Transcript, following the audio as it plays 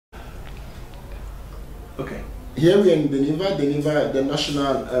Okay. Here we are in Deniva, the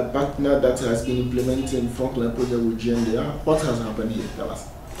national partner that has been implementing Frontline project with GNDR. What has happened here? Tell us.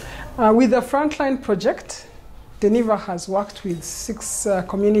 With the Frontline project, Deniva has worked with 6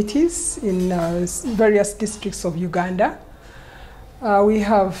 communities in various districts of Uganda. We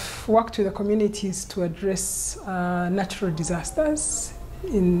have worked with the communities to address natural disasters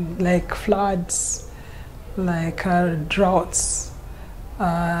like floods, like droughts,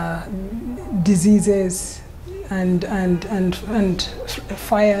 diseases, and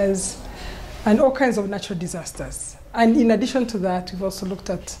fires, and all kinds of natural disasters. And in addition to that, we've also looked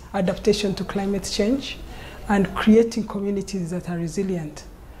at adaptation to climate change and creating communities that are resilient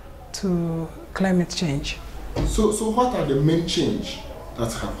to climate change. So what are the main changes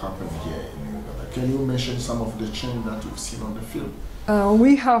that have happened here in Uganda? Can you mention some of the change that you've seen on the field?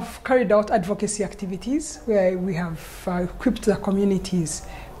 We have carried out advocacy activities where we have equipped the communities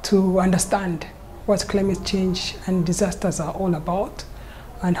to understand what climate change and disasters are all about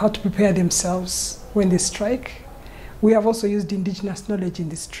and how to prepare themselves when they strike. We have also used indigenous knowledge in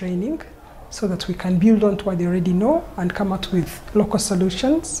this training so that we can build on to what they already know and come out with local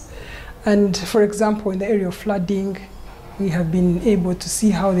solutions. And for example, in the area of flooding, we have been able to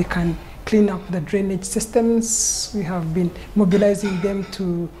see how they can clean up the drainage systems. We have been mobilizing them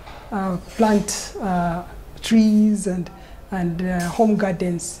to plant trees and home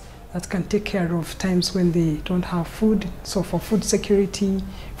gardens that can take care of times when they don't have food. So for food security,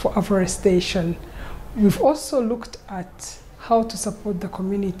 for afforestation. We've also looked at how to support the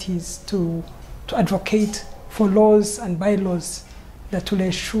communities to advocate for laws and bylaws that will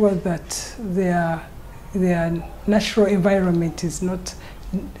ensure that their natural environment is not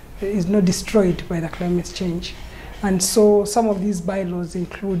destroyed by the climate change. And so some of these bylaws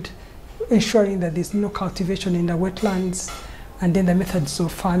include ensuring that there's no cultivation in the wetlands, and then the methods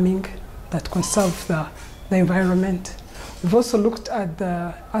of farming that conserve the environment. We've also looked at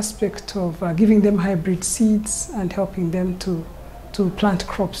the aspect of giving them hybrid seeds and helping them to plant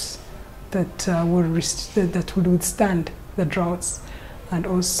crops that would withstand the droughts and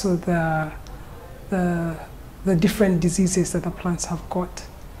also the different diseases that the plants have got.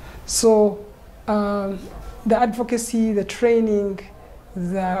 So the advocacy, the training,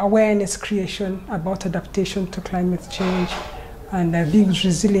 the awareness creation about adaptation to climate change and being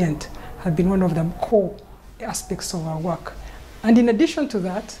resilient have been one of the core aspects of our work. And in addition to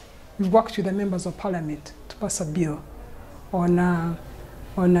that, we've worked with the members of parliament to pass a bill on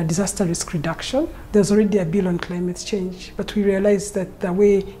disaster risk reduction. There's already a bill on climate change, but we realized that the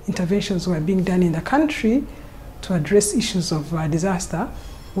way interventions were being done in the country to address issues of disaster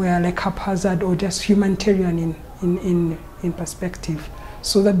were like haphazard or just humanitarian in perspective.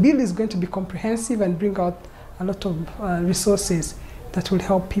 So the bill is going to be comprehensive and bring out a lot of resources that will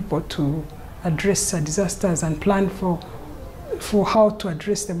help people to address disasters and plan for how to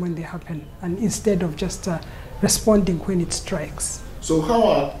address them when they happen, and instead of just responding when it strikes. So how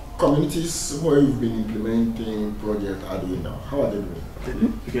are communities where you've been implementing projects are doing now? How are they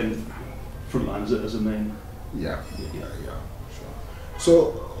doing? Again, frontlines as a main. Yeah, sure.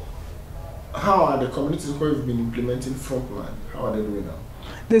 So how are the communities where you've been implementing frontline, how are they doing now?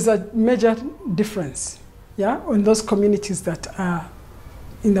 There's a major difference, on those communities that are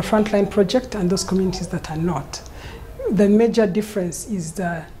in the frontline project and those communities that are not. The major difference is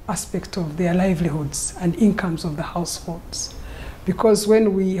the aspect of their livelihoods and incomes of the households. Because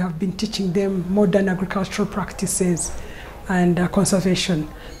when we have been teaching them modern agricultural practices and conservation,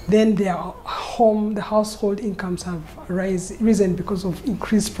 then the household incomes have risen because of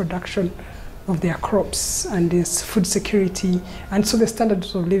increased production of their crops and this food security, and so the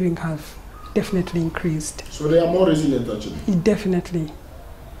standards of living have definitely increased. So they are more resilient actually? Definitely.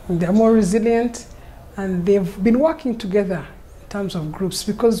 They are more resilient, and they've been working together in terms of groups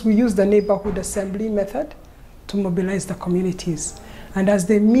because we use the neighborhood assembly method to mobilize the communities. And as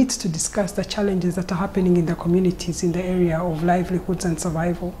they meet to discuss the challenges that are happening in the communities in the area of livelihoods and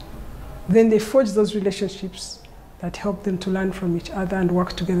survival, then they forge those relationships that help them to learn from each other and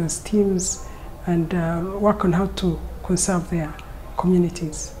work together as teams and work on how to conserve their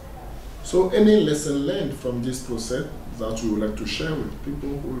communities. So any lesson learned from this process that you would like to share with people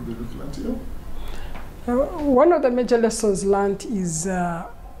who will be looking at you? One of the major lessons learned is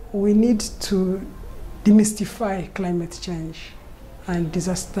we need to demystify climate change and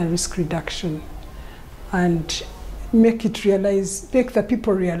disaster risk reduction and make the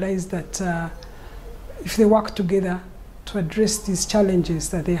people realize that if they work together to address these challenges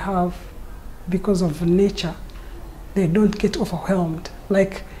that they have because of nature, they don't get overwhelmed.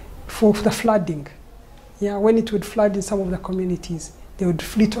 Like for the flooding, when it would flood in some of the communities, they would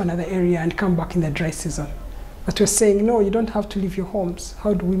flee to another area and come back in the dry season. But we're saying, no, you don't have to leave your homes.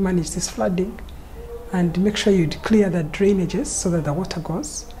 How do we manage this flooding? And make sure you clear the drainages so that the water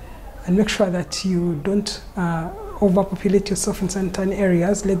goes, and make sure that you don't overpopulate yourself in certain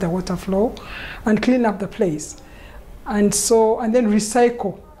areas, let the water flow, and clean up the place. And then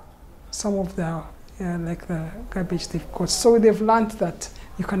recycle some of the like the garbage they've got. So they've learned that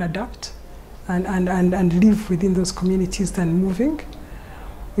you can adapt and live within those communities than moving.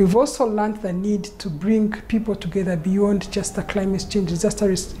 We've also learned the need to bring people together beyond just the climate change, disaster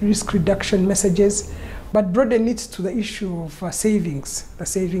risk reduction messages, but broaden it to the issue of savings. The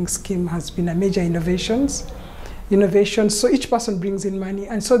savings scheme has been a major innovation. So each person brings in money,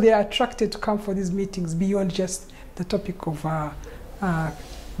 and so they are attracted to come for these meetings beyond just the topic of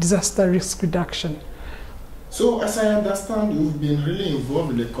disaster risk reduction. So as I understand, you've been really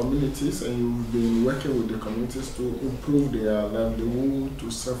involved in the communities, and you've been working with the communities to improve their livelihood, to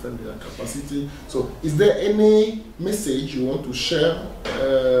strengthen their capacity. So is there any message you want to share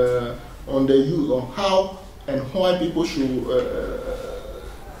on the youth, on how and why people should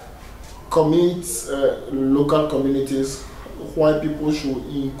commit local communities, why people should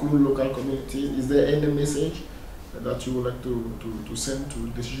include local communities? Is there any message that you would like to send to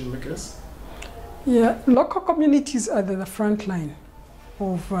decision makers? Yeah, local communities are the front line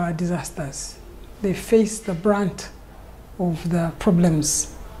of disasters. They face the brunt of the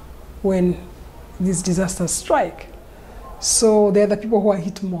problems when these disasters strike. So they're the people who are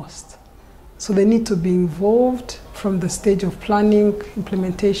hit most. So they need to be involved from the stage of planning,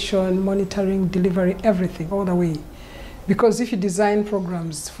 implementation, monitoring, delivery, everything, all the way. Because if you design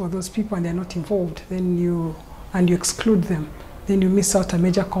programs for those people and they're not involved, then you exclude them, then you miss out a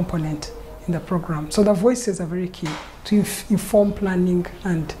major component in the program. So the voices are very key to inform planning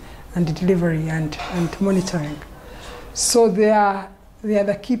and delivery and monitoring. So they are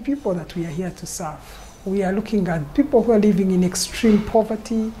the key people that we are here to serve. We are looking at people who are living in extreme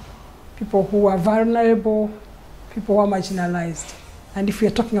poverty, people who are vulnerable, people who are marginalized. And if we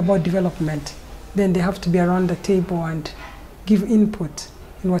are talking about development, then they have to be around the table and give input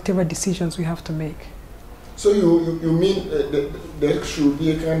in whatever decisions we have to make. So you mean there should be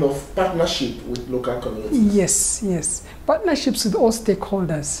a kind of partnership with local communities? Yes. Partnerships with all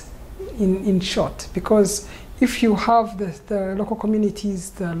stakeholders, in short, because if you have the local communities,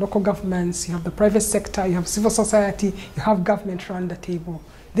 the local governments, you have the private sector, you have civil society, you have government around the table,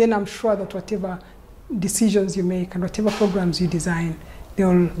 then I'm sure that whatever decisions you make and whatever programs you design, they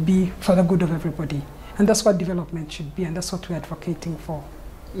will be for the good of everybody. And that's what development should be, and that's what we're advocating for.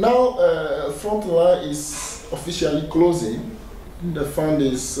 Now, Frontline is officially closing. The fund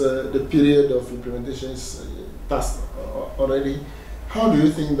is, the period of implementation is past already. How do you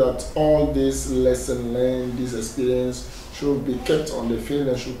think that all this lesson learned, this experience, should be kept on the field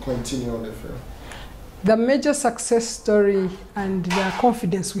and should continue on the field? The major success story and the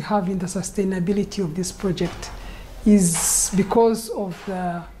confidence we have in the sustainability of this project is because of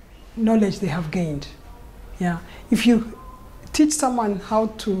the knowledge they have gained. Yeah. If you teach someone how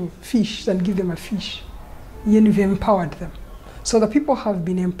to fish, then give them a fish. You've empowered them. So the people have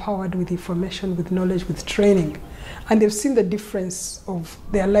been empowered with information, with knowledge, with training. And they've seen the difference of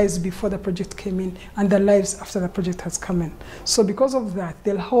their lives before the project came in and their lives after the project has come in. So because of that,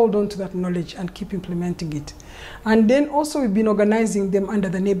 they'll hold on to that knowledge and keep implementing it. And then also we've been organizing them under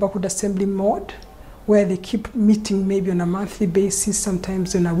the neighborhood assembly mode, where they keep meeting maybe on a monthly basis,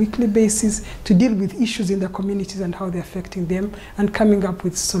 sometimes on a weekly basis, to deal with issues in the communities and how they're affecting them and coming up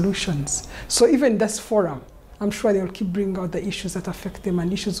with solutions. So even this forum, I'm sure they will keep bringing out the issues that affect them,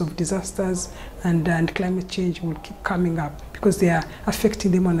 and issues of disasters and climate change will keep coming up because they are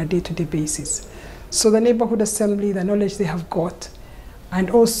affecting them on a day-to-day basis. So the neighborhood assembly, the knowledge they have got,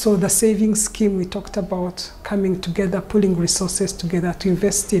 and also the savings scheme we talked about, coming together, pulling resources together to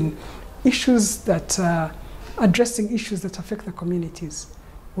invest in issues that addressing issues that affect the communities,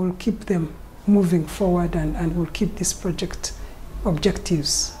 will keep them moving forward and will keep this project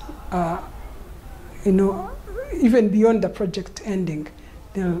objectives. Even beyond the project ending,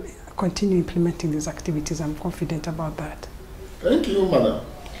 they'll continue implementing these activities. I'm confident about that. Thank you, Madam.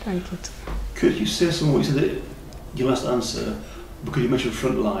 Thank you. Could you say some what you said that you must answer, because you mentioned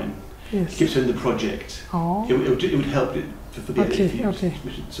Frontline. Yes. Keep saying the project. Oh. It would help it for the Okay.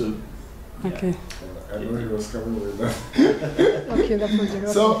 So. Yeah. Okay. I know he was coming with that. Okay, the project.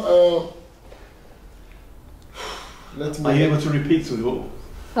 So, let me. Are you able to repeat some of what?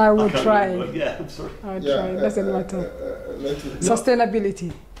 I will try. Yeah, I'm sorry. I'll try. It doesn't matter.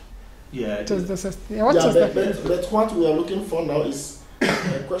 Sustainability. Yeah. But what we are looking for now is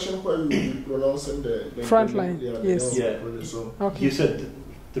a question where you will be pronouncing the Frontline, yes. Yeah. So, Okay. You said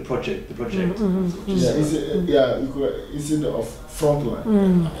the project. yeah, is it of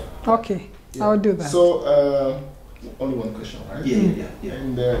frontline? Okay, Yeah. I'll do that. So, only one question, right? Yeah.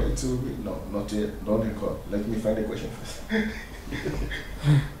 And it will be, no, not yet, don't record. Let me find the question first.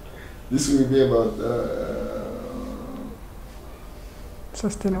 This will be about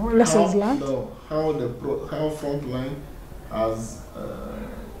Sustainable lessons learned. No, how Frontline has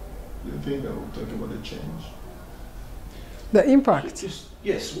the thing that we'll talk about the change. The impact.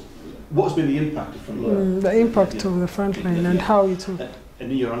 Yes. What's been the impact of Frontline? The impact of the Frontline and how it will.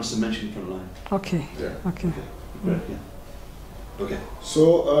 And in your answer mentioned Frontline. Okay. Yeah. Okay. Great, yeah. Okay.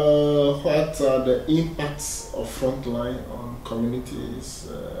 So, what are the impacts of Frontline on communities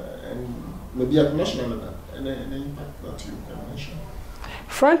and maybe at national level? Any impact that you can mention?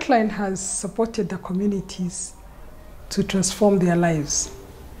 Frontline has supported the communities to transform their lives.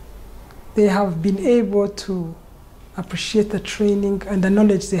 They have been able to appreciate the training and the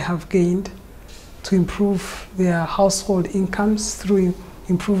knowledge they have gained to improve their household incomes through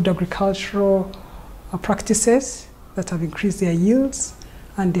improved agricultural practices that have increased their yields,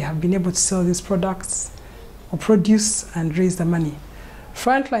 and they have been able to sell these products or produce and raise the money.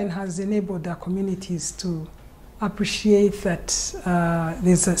 Frontline has enabled their communities to appreciate that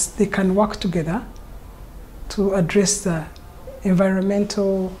they can work together to address the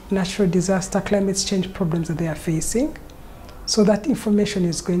environmental, natural disaster, climate change problems that they are facing. So that information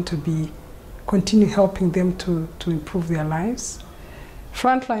is going to continue helping them to improve their lives.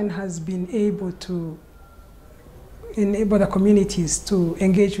 Frontline has been able to enable the communities to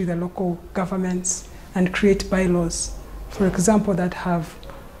engage with the local governments and create bylaws, for example, that have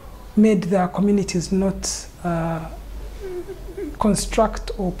made their communities not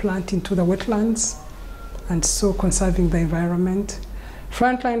construct or plant into the wetlands, and so conserving the environment.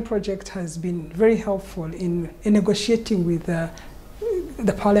 Frontline project has been very helpful in negotiating with the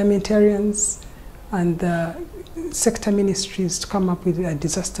parliamentarians and the sector ministries to come up with a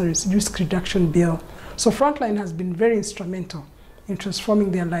disaster risk reduction bill. So Frontline has been very instrumental in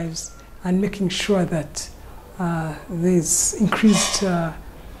transforming their lives and making sure that there's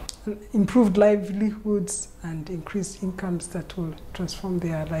improved livelihoods and increased incomes that will transform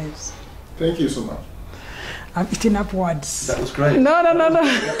their lives. Thank you so much. I'm eating up words. That was great. No.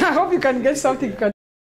 I hope you can get something.